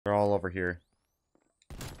They're all over here.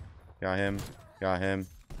 Got him. Got him.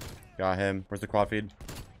 Got him. Where's the quad feed?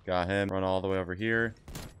 Got him. Run all the way over here.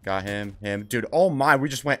 Got him. Him. Dude, oh my, we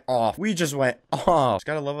just went off. We just went off. Just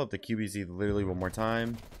gotta level up the QBZ literally one more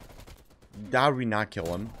time. How did we not kill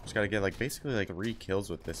him? Just gotta get like basically like 3 kills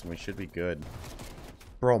with this and we should be good.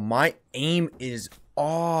 Bro, my aim is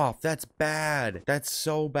off. That's bad. That's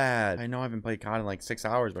so bad. I know I haven't played COD in like 6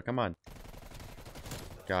 hours, but come on.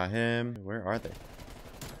 Got him. Where are they?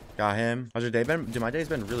 Got him. How's your day been? Dude, my day's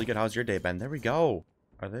been really good. How's your day been? There we go.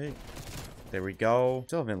 Are they? There we go.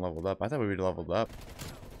 Still haven't leveled up. I thought we would leveled up.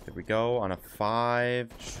 There we go. On a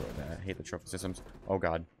 5. Destroy that. I hate the trophy systems. Oh,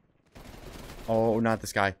 God. Oh, not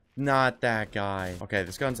this guy. Not that guy. Okay,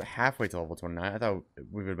 this gun's halfway to level 29. I thought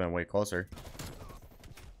we would have been way closer.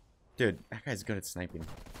 Dude, that guy's good at sniping.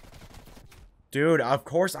 Dude, of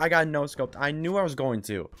course I got no-scoped. I knew I was going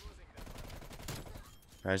to.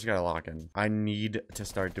 I just gotta lock in. I need to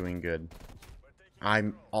start doing good.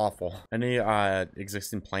 I'm awful. Any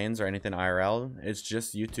existing plans or anything IRL? It's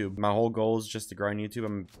just YouTube. My whole goal is just to grind YouTube.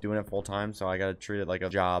 I'm doing it full time, so I gotta treat it like a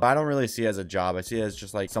job. But I don't really see it as a job. I see it as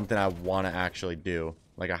just like something I want to actually do.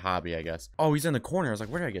 Like a hobby, I guess. Oh, he's in the corner. I was like,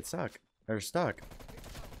 where did I get stuck? They're stuck.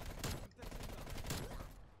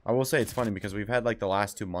 I will say it's funny because we've had like the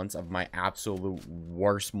last 2 months of my absolute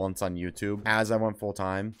worst months on YouTube as I went full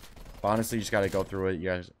time. But honestly, you just gotta go through it. You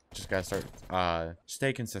guys just gotta start,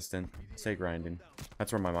 stay consistent, stay grinding.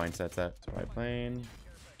 That's where my mindset's at. So I plane,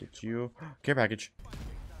 get you, care package.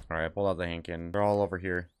 All right, I pulled out the hand cannon. They're all over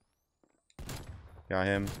here. Got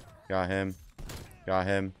him, got him, got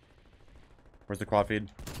him. Where's the quad feed?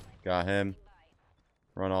 Got him.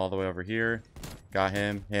 Run all the way over here. Got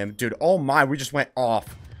him, him. Dude, oh my, we just went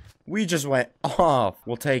off. We just went off.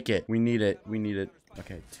 We'll take it. We need it. We need it.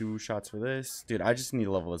 Okay, 2 shots for this. Dude, I just need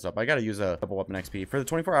to level this up. I gotta use a double weapon XP. For the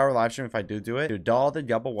 24-hour live stream, if I do it, dude, all the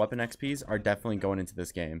double weapon XPs are definitely going into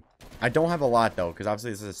this game. I don't have a lot, though, because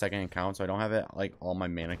obviously this is a second account, so I don't have it, like, all my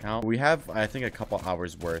main account. We have, I think, a couple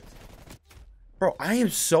hours worth. Bro, I am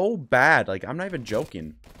so bad. Like, I'm not even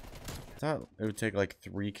joking. I thought it would take, like,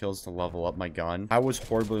 3 kills to level up my gun. I was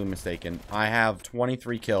horribly mistaken. I have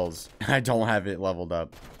 23 kills. I don't have it leveled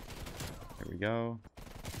up. There we go.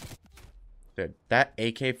 Dude, that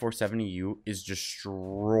AK-470U is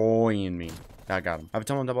destroying me. I got him. I have a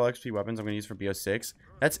ton of double XP weapons I'm going to use for BO6.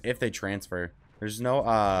 That's if they transfer. There's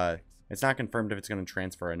no, it's not confirmed if it's going to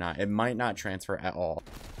transfer or not. It might not transfer at all.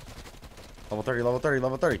 Level 30, level 30,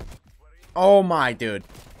 level 30. Oh my, dude.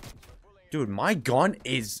 Dude, my gun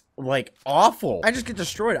is, like, awful. I just get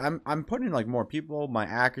destroyed. I'm putting in, like, more people. My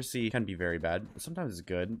accuracy can be very bad. Sometimes it's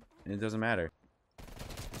good. And it doesn't matter.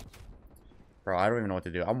 Bro, I don't even know what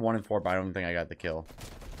to do. I'm 1 in 4, but I don't think I got the kill.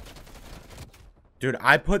 Dude,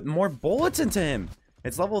 I put more bullets into him.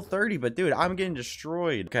 It's level 30, but dude, I'm getting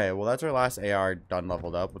destroyed. Okay, well, that's our last AR done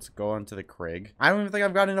leveled up. Let's go on to the Krig. I don't even think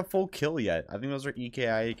I've gotten a full kill yet. I think those are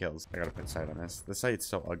EKIA kills. I gotta put sight on this. This sight's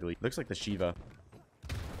so ugly. Looks like the Shiva.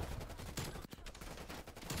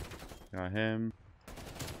 Got him.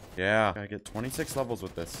 Yeah, gotta get 26 levels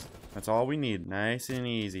with this. That's all we need. Nice and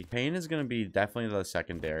easy. Pain is going to be definitely the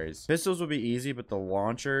secondaries. Pistols will be easy, but the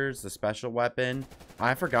launchers, the special weapon.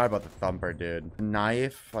 I forgot about the thumper, dude. The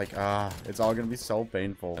knife, like, it's all going to be so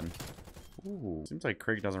painful. Ooh, seems like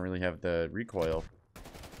Krig doesn't really have the recoil.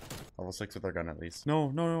 Level 6 with our gun, at least. No,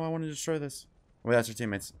 no, no, I want to destroy this. Wait, that's your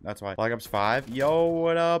teammates. That's why. Black Ops 5. Yo,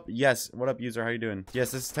 what up? Yes, what up, user? How you doing? Yes,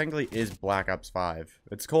 this technically is Black Ops 5.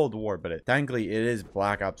 It's Cold War, but technically it is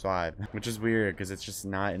Black Ops 5. Which is weird, because it's just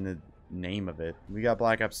not in the name of it. We got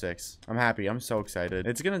Black Ops 6. I'm happy. I'm so excited.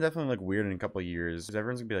 It's gonna definitely look weird in a couple of years. Because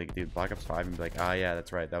everyone's gonna be like, dude, Black Ops 5. And be like, ah, yeah,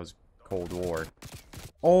 that's right. That was Cold War.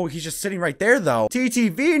 Oh, he's just sitting right there, though.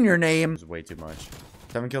 TTV in your name. This is way too much.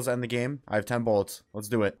 7 kills to end the game. I have 10 bullets. Let's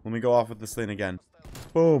do it. Let me go off with this thing again.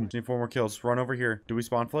 Boom. Need 4 more kills. Run over here. Do we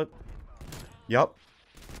spawn flip? Yup.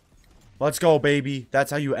 Let's go, baby.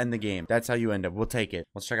 That's how you end the game. That's how you end it. We'll take it.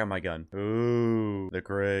 Let's check out my gun. Ooh, the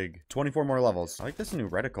Krig. 24 more levels. I like this new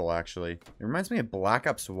reticle, actually. It reminds me of Black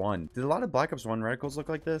Ops 1. Did a lot of Black Ops 1 reticles look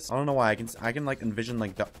like this? I don't know why. I can like envision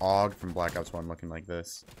like the AUG from Black Ops 1 looking like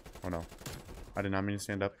this. Oh no. I did not mean to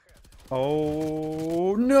stand up.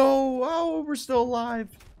 Oh no. Oh, we're still alive.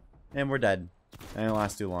 And we're dead. And it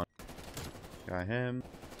lasts too long. Got him.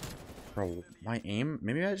 Bro, my aim,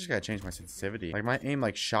 maybe I just gotta change my sensitivity. Like, my aim,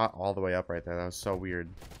 like, shot all the way up right there. That was so weird.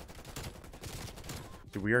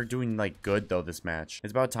 Dude, we are doing, like, good, though, this match.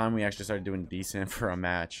 It's about time we actually started doing decent for a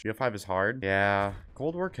match. BO5 is hard. Yeah,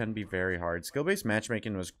 Cold War can be very hard. Skill-based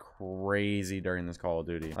matchmaking was crazy during this Call of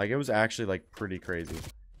Duty. Like, it was actually, like, pretty crazy.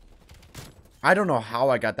 I don't know how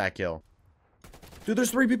I got that kill. Dude,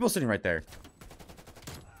 there's 3 people sitting right there.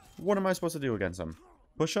 What am I supposed to do against him?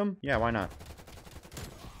 Push him? Yeah, why not?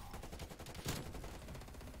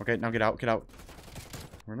 Okay, now get out, get out.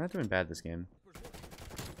 We're not doing bad this game.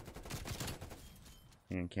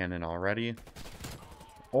 And cannon already.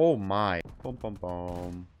 Oh my. Boom, boom,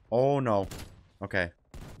 boom. Oh no. Okay.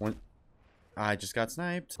 I just got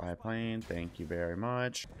sniped by a plane. Thank you very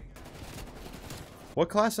much. What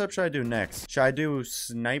class up should I do next? Should I do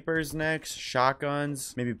snipers next?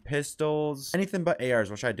 Shotguns? Maybe pistols? Anything but ARs.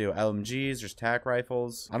 What should I do? LMGs? Just tac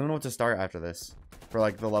rifles? I don't know what to start after this. For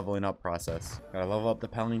like the leveling up process. Gotta level up the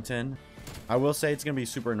Pellington. I will say it's gonna be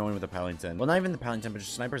super annoying with the Pellington. Well, not even the Pellington, but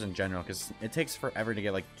just snipers in general. Because it takes forever to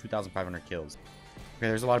get like 2,500 kills. Okay,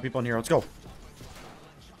 there's a lot of people in here. Let's go.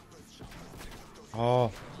 Oh.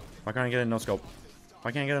 Why can't I get a no-scope?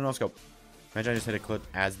 Why can't I get a no-scope? Imagine I just hit a clip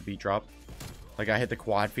as the beat drop. Like, I hit the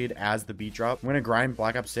quad feed as the beat drop. I'm gonna grind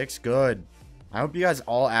Black Ops 6. Good. I hope you guys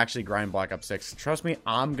all actually grind Black Ops 6. Trust me,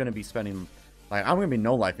 I'm gonna be spending... Like, I'm gonna be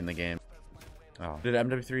no-life in the game. Oh. Did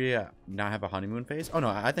MW3 not have a honeymoon phase? Oh, no.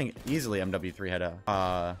 I think easily MW3 had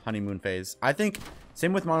a honeymoon phase. I think...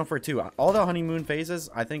 Same with Modern Warfare 2. All the honeymoon phases,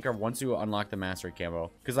 I think, are once you unlock the Mastery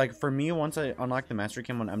Camo. Because, like, for me, once I unlocked the Mastery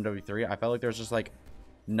Camo on MW3, I felt like there was just, like,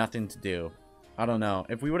 nothing to do. I don't know.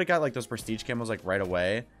 If we would have got, like, those Prestige Camos, like, right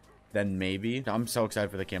away... Then maybe. I'm so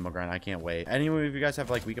excited for the camo grind. I can't wait. Anyway, if you guys have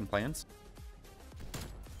like weekend plans.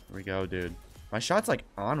 Here we go, dude. My shot's like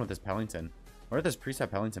on with this Pellington. What are this preset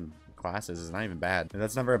Pellington classes? It's not even bad.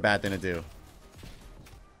 That's never a bad thing to do.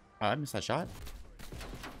 I missed that shot.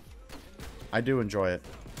 I do enjoy it.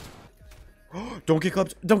 Don't get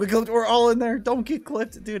clipped. Don't get clipped. We're all in there. Don't get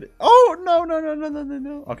clipped, dude. Oh, no, no, no, no, no, no,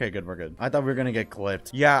 no. Okay, good. We're good. I thought we were going to get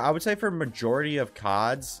clipped. Yeah, I would say for majority of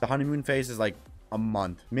CODs, the honeymoon phase is like a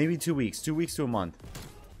month, maybe 2 weeks, 2 weeks to a month.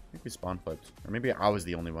 I think we spawn flipped, or maybe I was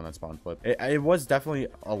the only one that spawn flipped. It was definitely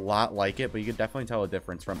a lot like it, but you could definitely tell a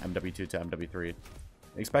difference from MW2 to MW3,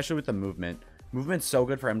 especially with the movement. Movement's so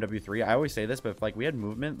good for MW3. I always say this, but if like we had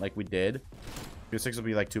movement like we did, BO6 will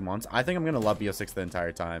be like 2 months. I think I'm gonna love BO6 the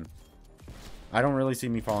entire time. I don't really see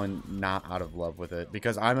me falling not out of love with it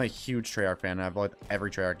because I'm a huge Treyarch fan and I've liked every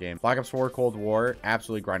Treyarch game. Black Ops 4, Cold War,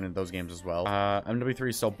 absolutely grinded those games as well.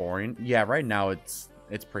 MW3 is so boring. Yeah, right now it's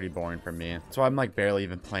pretty boring for me. So I'm like barely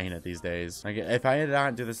even playing it these days. Like if I did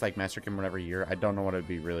not do this like Master Cam every year, I don't know what I'd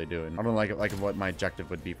be really doing. I don't like what my objective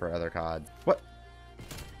would be for other CODs. What?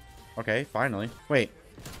 Okay, finally. Wait.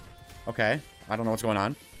 Okay. I don't know what's going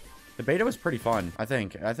on. The beta was pretty fun. I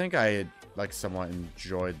think I like somewhat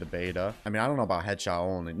enjoyed the beta. I mean, I don't know about headshot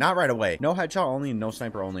only. Not right away. No headshot only, no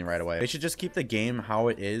sniper only right away. They should just keep the game how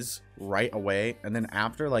it is right away. And then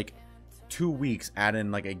after like 2 weeks, add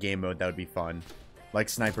in like a game mode that would be fun. Like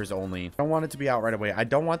snipers only. I don't want it to be out right away. I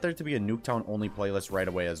don't want there to be a Nuketown only playlist right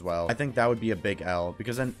away as well. I think that would be a big L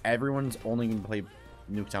because then everyone's only gonna play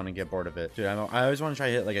Nuketown and get bored of it. Dude, I always want to try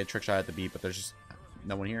to hit like a trick shot at the beat, but there's just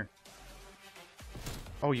no one here.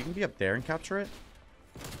 Oh, you can be up there and capture it?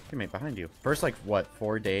 Teammate behind you. First, like, what,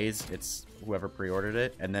 4 days, it's whoever pre-ordered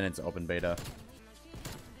it, and then it's open beta.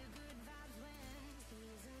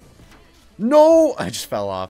 No! I just fell off.